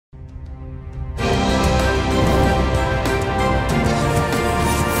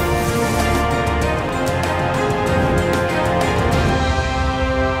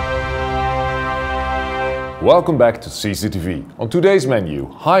Welcome back to CCTV. On today's menu,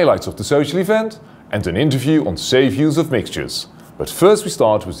 highlights of the social event and an interview on safe use of mixtures. But first we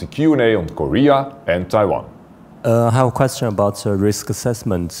start with the Q&A on Korea and Taiwan. I have a question about risk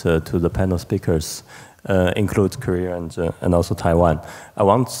assessment to the panel speakers, include Korea and also Taiwan. I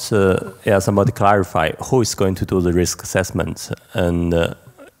want somebody to clarify who is going to do the risk assessment. And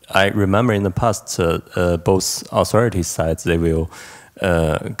I remember in the past, both authority sides, they will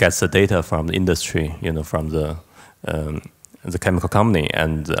get the data from the industry, from the chemical company,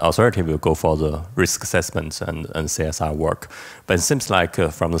 and the authority will go for the risk assessment and CSR work. But it seems like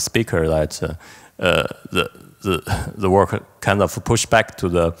from the speaker that the work kind of pushed back to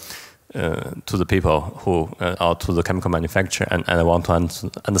the people who or to the chemical manufacturer, and I want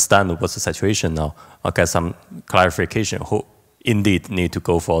to understand what's the situation now. I'll get some clarification who indeed need to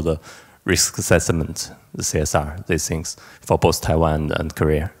go for the risk assessment, the CSR, these things, for both Taiwan and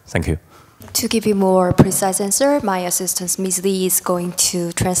Korea. Thank you. To give you more precise answer, my assistant Ms. Lee is going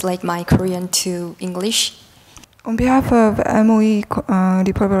to translate my Korean to English. On behalf of MOE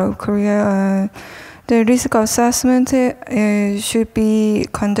Republic of Korea, the risk assessment should be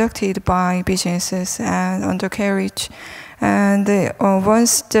conducted by businesses and undercarriage. And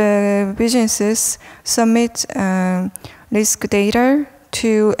once the businesses submit risk data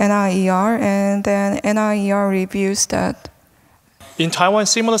to NIER, and then NIER reviews that. In Taiwan,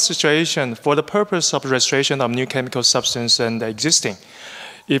 similar situation for the purpose of registration of new chemical substance and existing.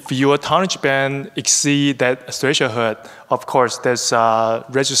 If your tonnage ban exceed that threshold, of course, there's a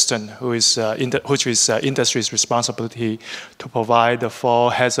registrant which is industry's responsibility to provide the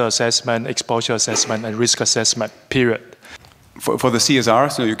full hazard assessment, exposure assessment, and risk assessment, period. For the CSR,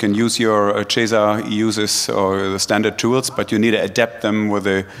 so you can use your CHESA uses or the standard tools, but you need to adapt them with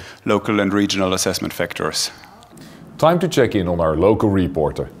the local and regional assessment factors. Time to check in on our local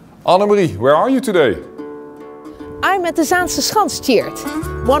reporter. Annemarie, where are you today? I'm at the Zaanse Schans,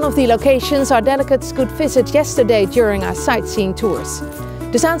 Tjeerd. One of the locations our delegates could visit yesterday during our sightseeing tours.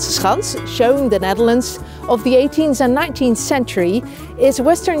 The Zaanse Schans, showing the Netherlands of the 18th and 19th century, is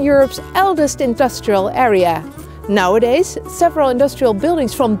Western Europe's eldest industrial area. Nowadays, several industrial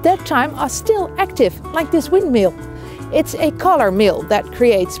buildings from that time are still active, like this windmill. It's a color mill that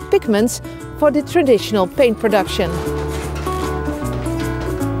creates pigments for the traditional paint production.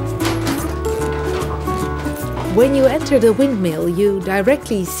 When you enter the windmill, you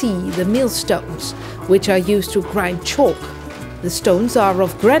directly see the millstones, which are used to grind chalk. The stones are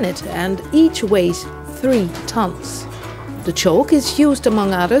of granite and each weighs 3 tons. The chalk is used,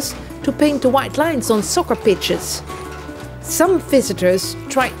 among others, to paint the white lines on soccer pitches. Some visitors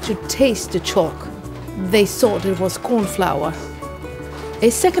tried to taste the chalk. They thought it was corn flour. A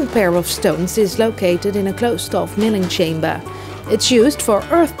second pair of stones is located in a closed-off milling chamber. It's used for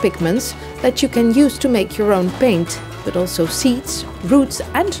earth pigments that you can use to make your own paint, but also seeds, roots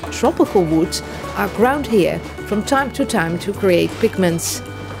and tropical woods are ground here from time to time to create pigments.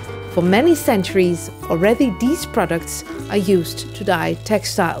 For many centuries already, these products are used to dye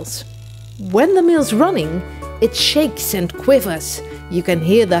textiles. When the mill's running, it shakes and quivers. You can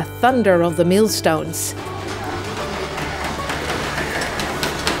hear the thunder of the millstones.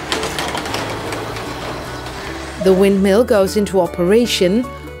 The windmill goes into operation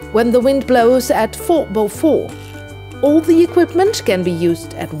when the wind blows at 4/4. All the equipment can be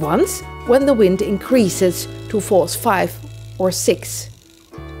used at once when the wind increases to force 5 or 6.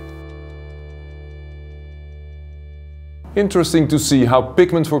 Interesting to see how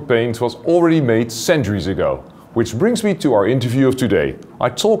pigment for paint was already made centuries ago. Which brings me to our interview of today. I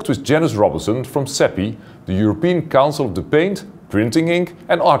talked with Janice Robinson from CEPI, the European Council of the Paint, Printing Ink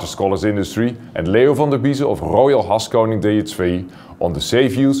and Artist Scholars Industry, and Leo van der Biezen of Royal Haskoning DHV on the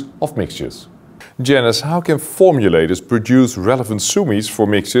safe use of mixtures. Janice, how can formulators produce relevant sumis for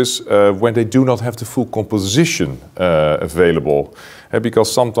mixtures when they do not have the full composition available?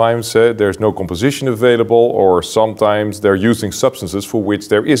 Because sometimes there's no composition available, or sometimes they're using substances for which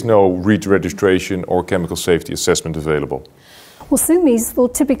there is no REACH registration or chemical safety assessment available. Well, SUMIs will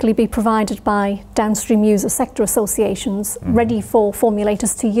typically be provided by downstream user sector associations ready for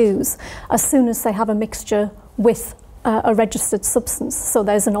formulators to use as soon as they have a mixture with a registered substance. So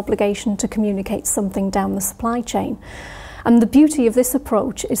there's an obligation to communicate something down the supply chain. And the beauty of this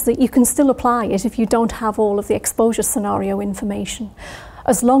approach is that you can still apply it if you don't have all of the exposure scenario information,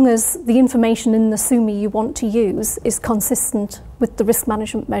 as long as the information in the SUMI you want to use is consistent with the risk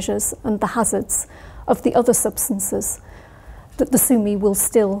management measures and the hazards of the other substances, that the SUMI will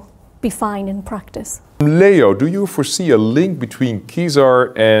still be fine in practice. Leo, do you foresee a link between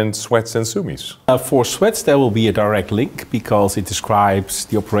Kizar and sweats and sumis? For sweats there will be a direct link because it describes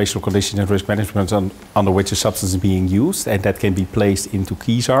the operational conditions and risk management under which a substance is being used, and that can be placed into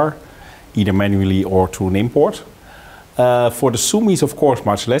Kizar, either manually or through an import. For the sumis, of course,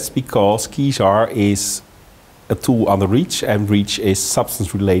 much less, because Kizar is a tool under REACH, and REACH is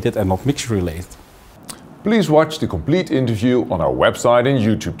substance related and not mixture related. Please watch the complete interview on our website and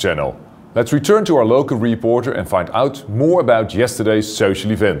YouTube channel. Let's return to our local reporter and find out more about yesterday's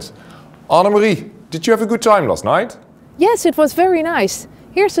social event. Annemarie, did you have a good time last night? Yes, it was very nice.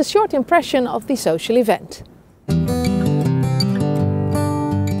 Here's a short impression of the social event.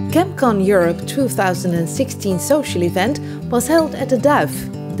 ChemCon Europe 2016 social event was held at the Dove,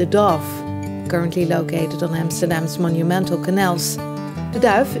 currently located on Amsterdam's monumental canals. The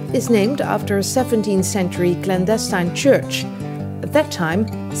Dove is named after a 17th century clandestine church. At that time,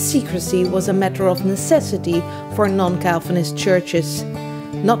 secrecy was a matter of necessity for non-Calvinist churches.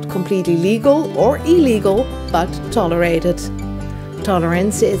 Not completely legal or illegal, but tolerated.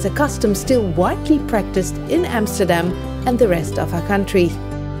 Tolerance is a custom still widely practiced in Amsterdam and the rest of our country.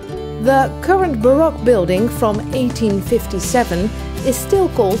 The current Baroque building from 1857 is still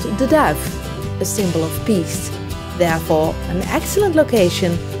called the Dove, a symbol of peace. Therefore, an excellent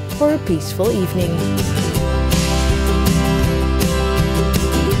location for a peaceful evening.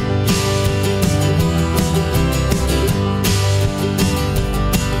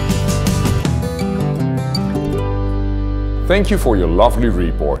 Thank you for your lovely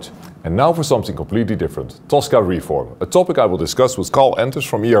report. And now for something completely different, TSCA reform, a topic I will discuss with Carl Enters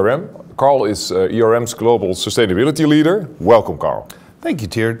from ERM. Carl is ERM's global sustainability leader. Welcome, Carl. Thank you,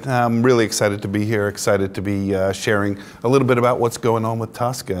 Tjeerd. I'm really excited to be here, excited to be sharing a little bit about what's going on with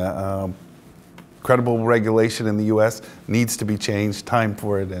TSCA. Credible regulation in the US needs to be changed, time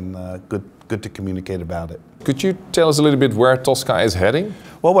for it, and good to communicate about it. Could you tell us a little bit where TSCA is heading?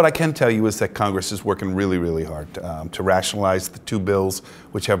 Well, what I can tell you is that Congress is working really, really hard to rationalize the two bills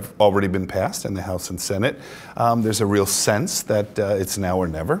which have already been passed in the House and Senate. There's a real sense that it's now or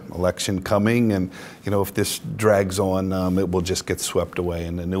never, election coming, and if this drags on, it will just get swept away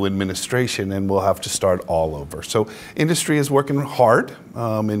in a new administration and we'll have to start all over. So industry is working hard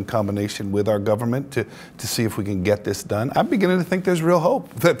in combination with our government to see if we can get this done. I'm beginning to think there's real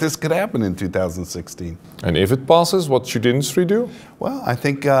hope that this could happen in 2016. And if it passes, what should industry do? Well, I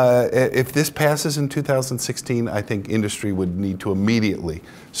think if this passes in 2016, I think industry would need to immediately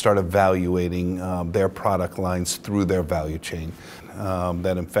start evaluating their product lines through their value chain.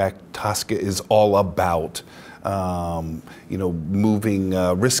 That in fact, TSCA is all about moving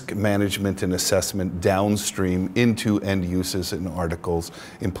risk management and assessment downstream into end uses and articles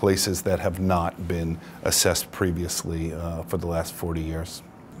in places that have not been assessed previously for the last 40 years.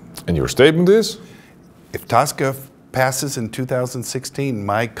 And your statement is? If TSCA passes in 2016,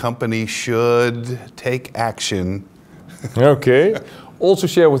 my company should take action. Okay. Also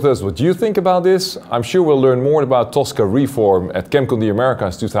share with us what you think about this. I'm sure we'll learn more about TSCA reform at ChemCon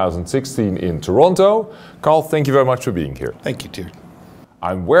Americas 2016 in Toronto. Carl, thank you very much for being here. Thank you, Tjeerd.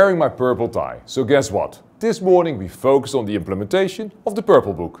 I'm wearing my purple tie, so guess what? This morning we focused on the implementation of the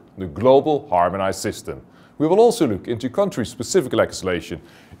Purple Book, the global harmonized system. We will also look into country-specific legislation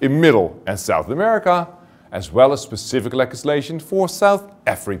in Middle and South America, as well as specific legislation for South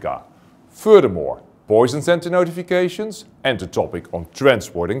Africa. Furthermore, poison center notifications and the topic on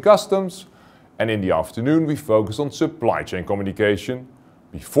transport and customs. And in the afternoon we focus on supply chain communication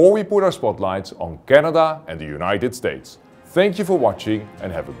before we put our spotlights on Canada and the United States. Thank you for watching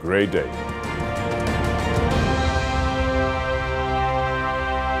and have a great day.